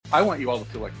I want you all to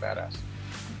feel like a badass.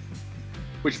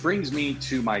 Which brings me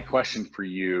to my question for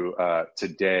you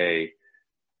today.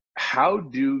 How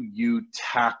do you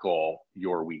tackle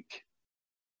your week?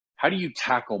 How do you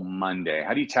tackle Monday?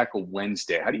 How do you tackle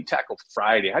Wednesday? How do you tackle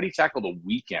Friday? How do you tackle the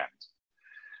weekend?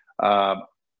 There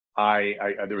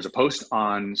was a post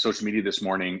on social media this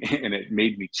morning, and it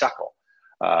made me chuckle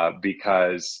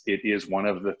because it is one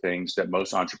of the things that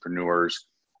most entrepreneurs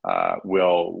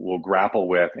will grapple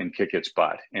with and kick its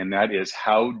butt. And that is,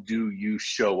 how do you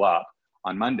show up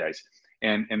on Mondays?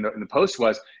 And the post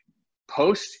was,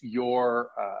 post your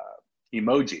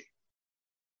emoji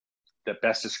that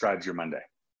best describes your Monday,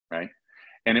 right?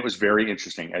 And it was very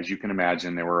interesting. As you can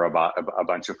imagine, there were a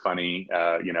bunch of funny,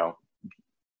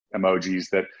 emojis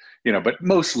that, but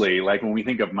mostly, like, when we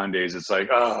think of Mondays, it's like,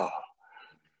 oh,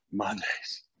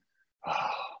 Mondays, oh,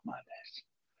 Mondays.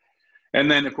 And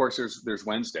then, of course, there's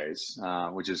Wednesdays,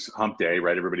 which is Hump Day,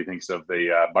 right? Everybody thinks of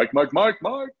the Mike.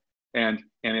 And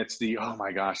it's the, oh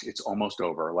my gosh, it's almost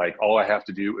over. Like, all I have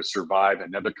to do is survive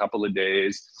another couple of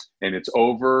days and it's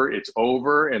over.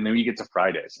 And then you get to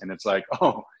Fridays and it's like,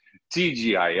 oh,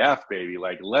 TGIF, baby.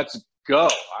 Like, let's go.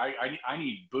 I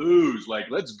need booze. Like,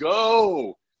 let's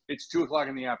go. It's 2:00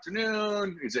 in the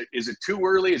afternoon. Is it too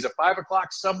early? Is it 5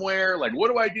 o'clock somewhere? Like, what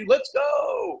do I do? Let's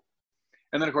go.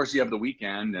 And then, of course, you have the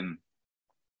weekend. And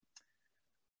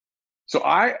so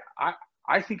I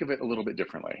think of it a little bit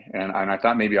differently. And I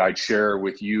thought maybe I'd share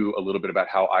with you a little bit about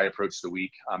how I approach the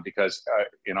week, because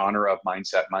in honor of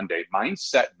Mindset Monday,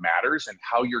 mindset matters, and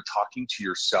how you're talking to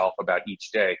yourself about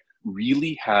each day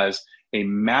really has a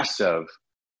massive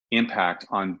impact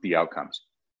on the outcomes.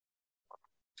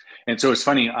 And so it's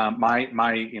funny, my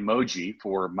emoji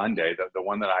for Monday, the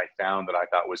one that I found that I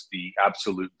thought was the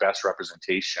absolute best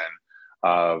representation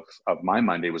of my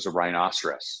Monday, was a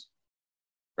rhinoceros,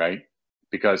 right?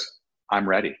 Because I'm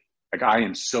ready. Like, I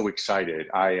am so excited.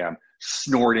 I am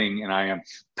snorting and I am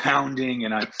pounding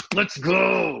and let's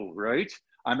go, right?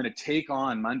 I'm going to take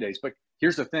on Mondays. But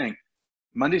here's the thing.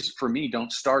 Mondays for me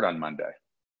don't start on Monday.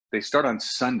 They start on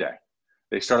Sunday.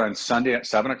 They start on Sunday at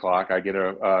 7 o'clock. I get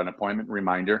an appointment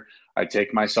reminder. I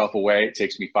take myself away. It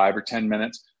takes me 5 or 10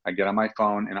 minutes. I get on my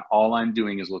phone and all I'm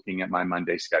doing is looking at my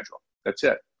Monday schedule. That's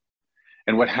it.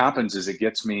 And what happens is it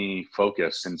gets me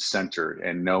focused and centered,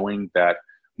 and knowing that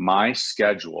my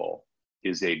schedule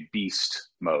is a beast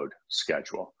mode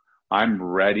schedule. I'm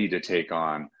ready to take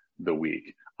on the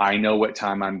week. I know what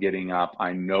time I'm getting up.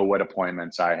 I know what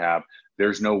appointments I have.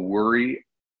 There's no worry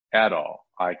at all.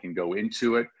 I can go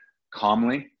into it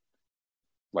calmly,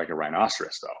 like a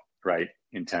rhinoceros though, right?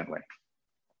 Intently.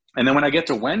 And then when I get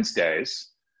to Wednesdays,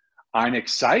 I'm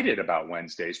excited about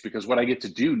Wednesdays, because what I get to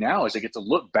do now is I get to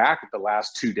look back at the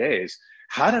last 2 days.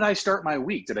 How did I start my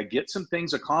week? Did I get some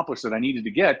things accomplished that I needed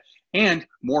to get? And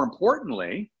more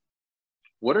importantly,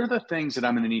 what are the things that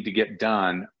I'm going to need to get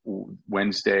done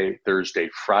Wednesday, Thursday,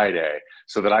 Friday,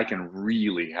 so that I can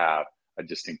really have a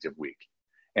distinctive week?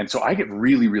 And so I get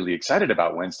really, really excited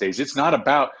about Wednesdays. It's not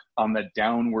about on the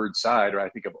downward side, or I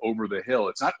think of over the hill.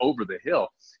 It's not over the hill.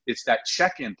 It's that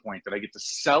check-in point that I get to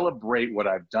celebrate what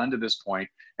I've done to this point,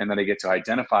 and then I get to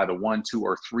identify the 1, 2,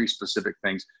 or 3 specific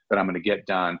things that I'm going to get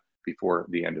done before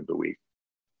the end of the week.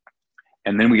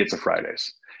 And then we get to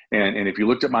Fridays. And if you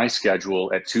looked at my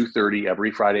schedule, at 2:30 every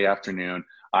Friday afternoon,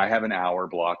 I have an hour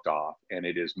blocked off, and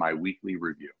it is my weekly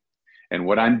review. And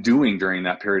what I'm doing during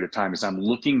that period of time is I'm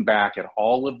looking back at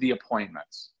all of the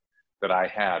appointments that I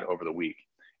had over the week,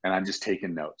 and I'm just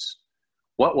taking notes.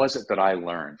 What was it that I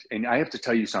learned? And I have to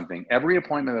tell you something. Every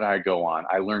appointment that I go on,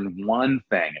 I learn one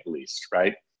thing at least,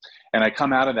 right? And I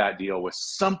come out of that deal with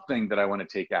something that I want to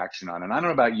take action on. And I don't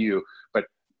know about you, but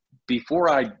before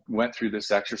I went through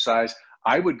this exercise,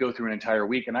 I would go through an entire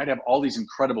week and I'd have all these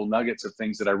incredible nuggets of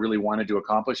things that I really wanted to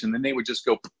accomplish. And then they would just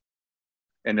go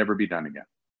and never be done again,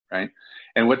 right?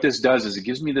 And what this does is it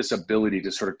gives me this ability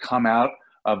to sort of come out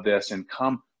of this and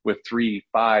come with 3,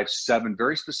 5, 7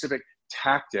 very specific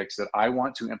tactics that I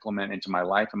want to implement into my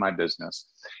life and my business.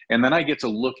 And then I get to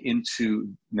look into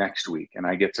next week and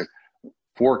I get to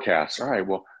forecast, all right,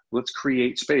 well, let's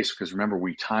create space, because remember,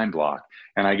 we time block.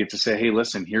 And I get to say, hey,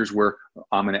 listen, here's where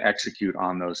I'm going to execute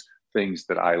on those things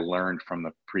that I learned from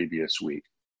the previous week.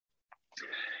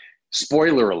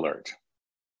 Spoiler alert,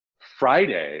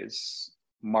 Fridays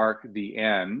mark the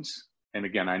end. And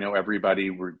again, I know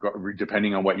everybody,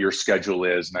 depending on what your schedule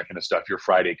is and that kind of stuff, your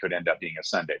Friday could end up being a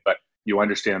Sunday, but you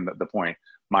understand the point.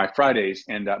 My Fridays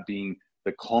end up being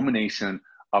the culmination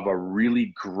of a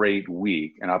really great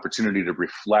week, an opportunity to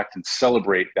reflect and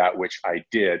celebrate that which I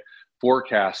did,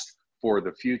 forecast for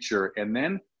the future, and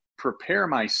then prepare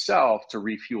myself to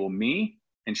refuel me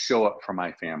and show up for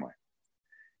my family.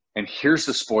 And here's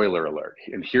the spoiler alert.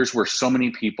 And here's where so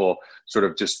many people sort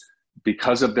of just,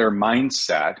 because of their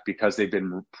mindset, because they've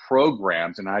been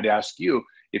programmed. And I'd ask you,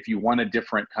 if you want a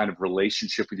different kind of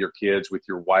relationship with your kids, with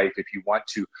your wife, if you want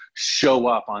to show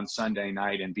up on Sunday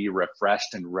night and be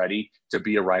refreshed and ready to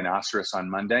be a rhinoceros on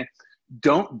Monday,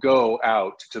 don't go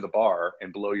out to the bar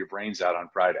and blow your brains out on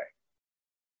Friday,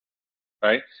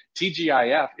 right?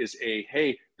 TGIF is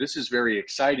hey, this is very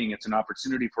exciting. It's an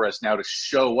opportunity for us now to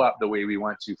show up the way we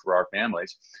want to for our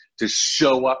families, to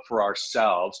show up for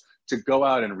ourselves, to go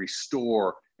out and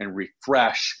restore and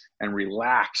refresh and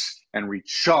relax and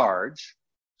recharge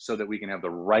so that we can have the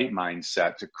right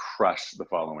mindset to crush the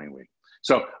following week.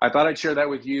 So I thought I'd share that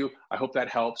with you. I hope that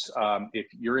helps. If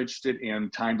you're interested in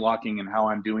time blocking and how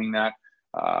I'm doing that,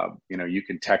 you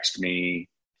can text me,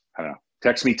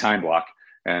 text me time block,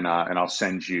 and I'll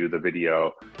send you the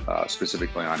video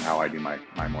specifically on how I do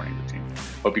my morning routine.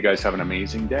 Hope you guys have an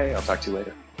amazing day. I'll talk to you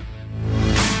later.